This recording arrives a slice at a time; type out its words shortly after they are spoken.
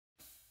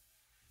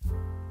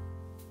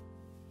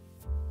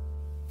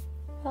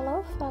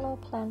Hello fellow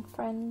plant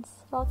friends,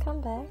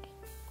 welcome back.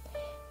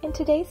 In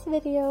today's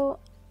video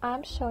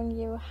I'm showing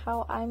you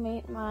how I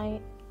made my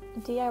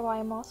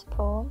DIY moss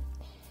pole.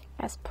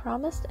 As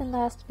promised in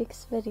last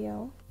week's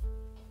video,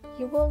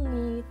 you will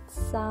need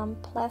some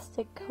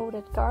plastic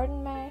coated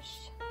garden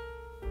mesh,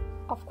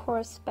 of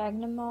course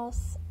sphagnum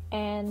moss,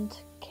 and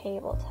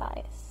cable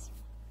ties.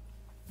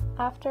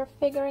 After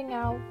figuring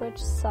out which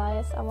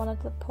size I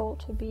wanted the pole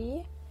to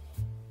be,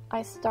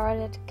 I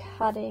started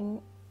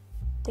cutting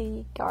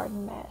the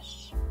garden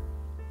mesh.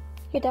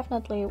 You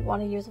definitely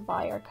want to use a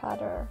wire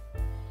cutter.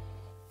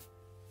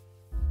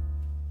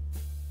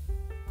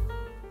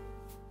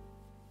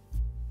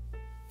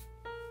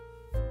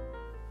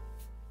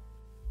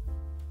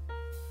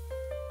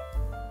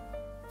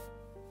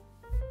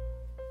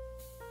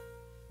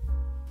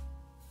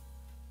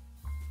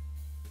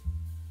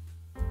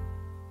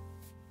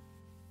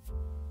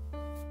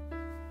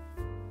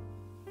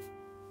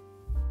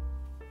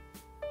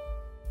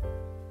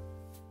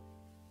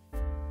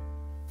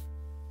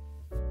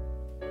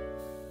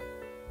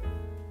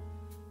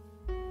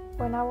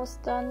 When I was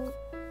done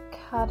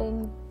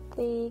cutting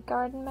the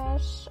garden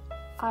mesh,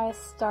 I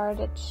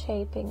started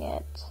shaping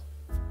it.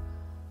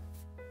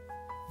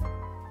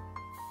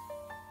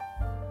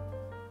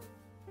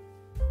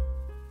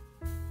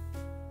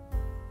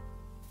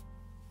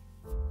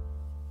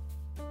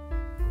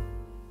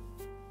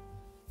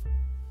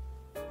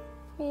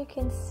 You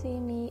can see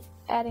me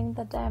adding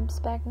the damp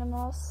sphagnum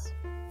moss.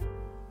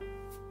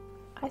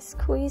 I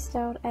squeezed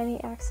out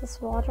any excess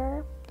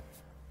water.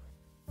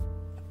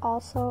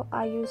 Also,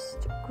 I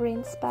used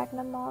green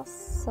sphagnum moss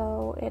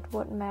so it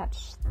would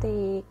match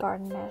the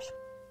garden mesh.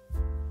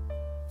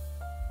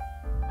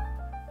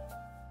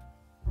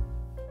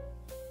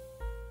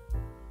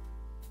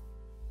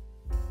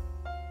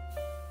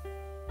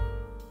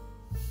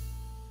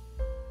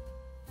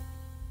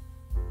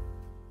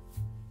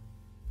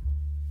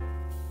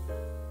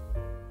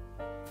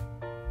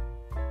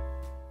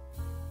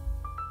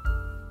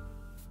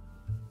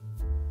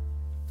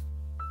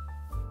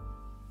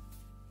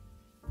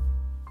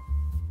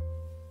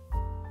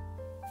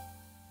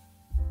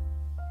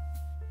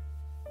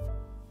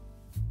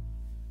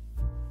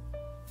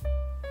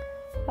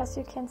 As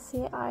you can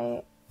see,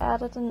 I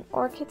added an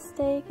orchid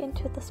stake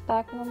into the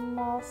sphagnum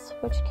moss,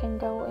 which can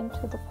go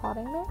into the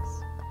potting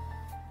mix.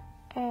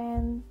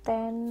 And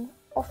then,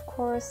 of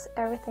course,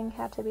 everything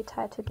had to be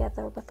tied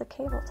together with the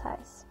cable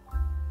ties.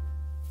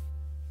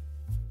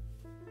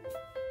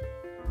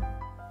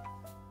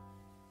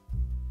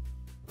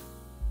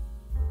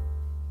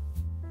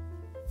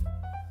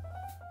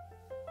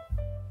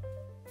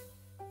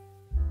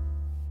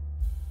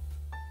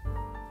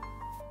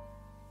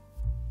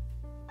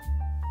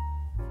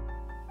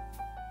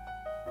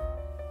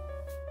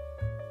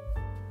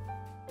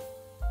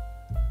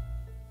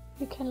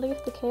 You can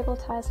leave the cable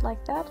ties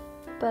like that,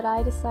 but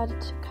I decided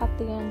to cut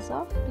the ends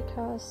off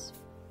because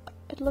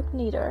it looked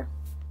neater.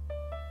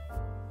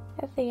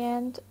 At the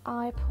end,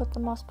 I put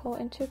the moss pole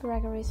into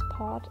Gregory's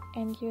pot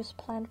and used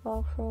plant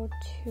velcro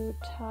to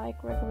tie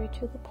Gregory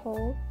to the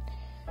pole.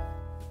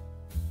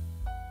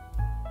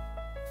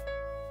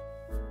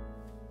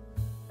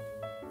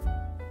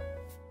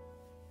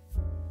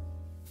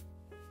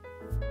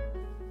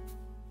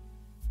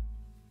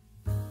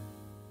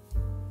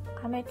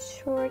 I made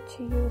sure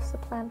to use the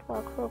plant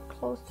velcro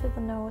close to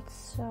the nodes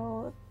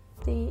so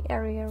the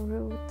area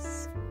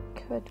roots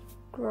could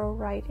grow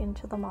right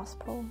into the moss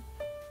pole.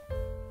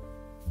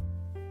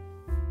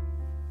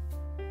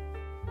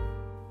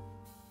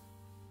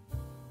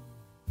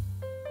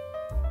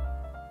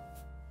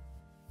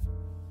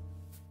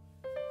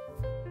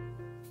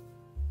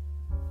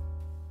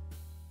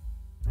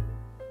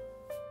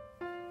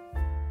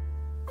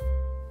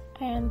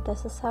 And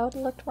this is how it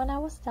looked when I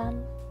was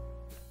done.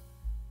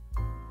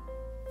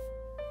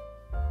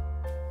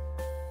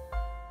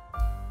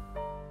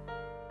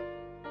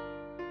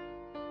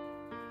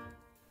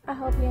 I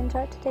hope you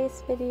enjoyed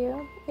today's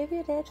video. If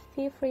you did,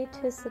 feel free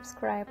to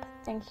subscribe.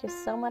 Thank you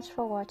so much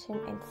for watching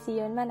and see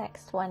you in my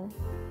next one.